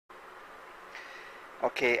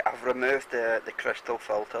Okay, I've removed the crystal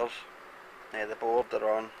filters. The board they're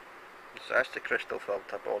on. So that's the crystal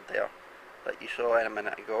filter board there that you saw in a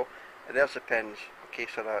minute ago. And there's the pins. Okay,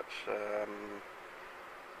 so that's how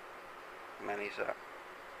many is that?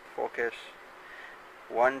 Focus.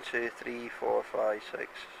 1, 2, 3, 4, 5, 6.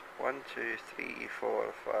 1, 2, 3,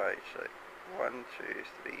 4, 5, 6. 1, 2,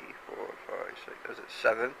 3, 4, 5, 6. Is it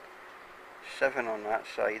 7? 7 on that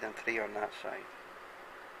side and 3 on that side.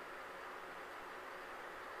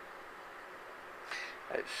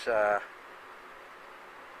 It's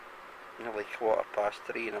nearly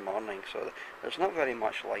 3:15 in the morning, so there's not very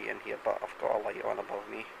much light in here, but I've got a light on above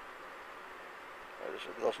me.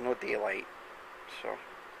 There's no daylight, so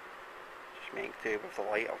just make do with the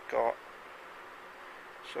light I've got.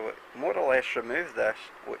 So more or less remove this,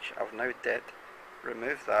 which I've now did.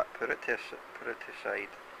 Remove that, put it to side,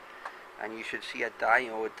 and you should see a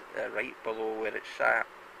diode right below where it's at,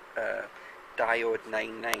 diode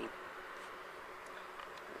 99.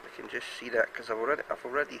 You can just see that because I've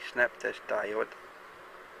already snipped this diode,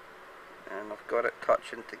 and I've got it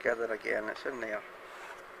touching together again. It's in there.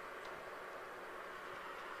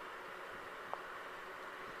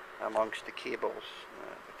 Amongst the cables,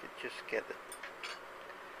 I could just get the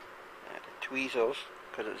tweezers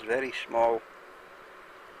because it's very small,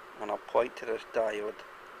 and I'll point to this diode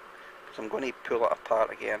because I'm going to pull it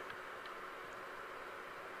apart again.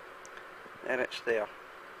 There it's there.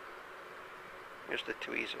 Here's the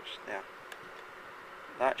tweezers there.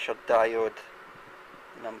 That's your diode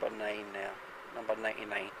number 9 there, number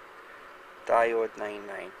 99. Diode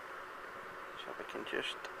 99. So we can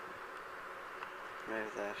just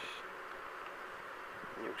move this.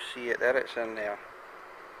 And you'll see it there, it's in there.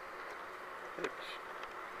 Oops.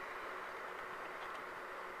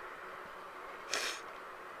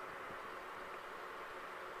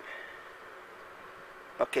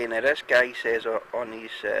 Okay, now this guy says on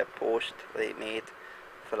his post that he made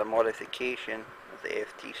for a modification of the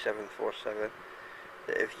FT-747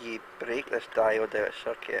 that if you break this diode out of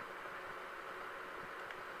circuit,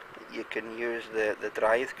 you can use the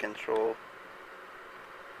drive control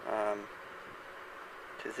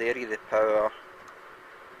to vary the power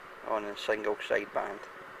on a single sideband.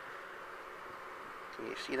 Can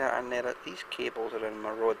you see that in there? These cables are in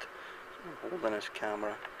my rod. I'm holding this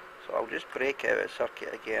camera. So I'll just break out of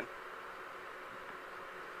circuit again.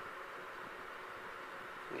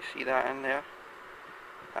 Can you see that in there?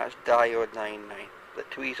 That's diode 99. The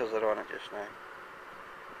tweezers are on it just now.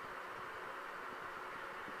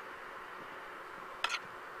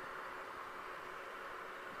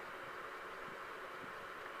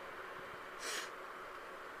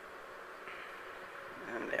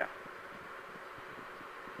 And there.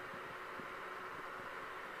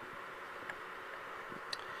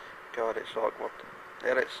 God, it's awkward.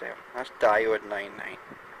 There it's there. That's diode 99.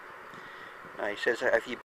 Now he says that if you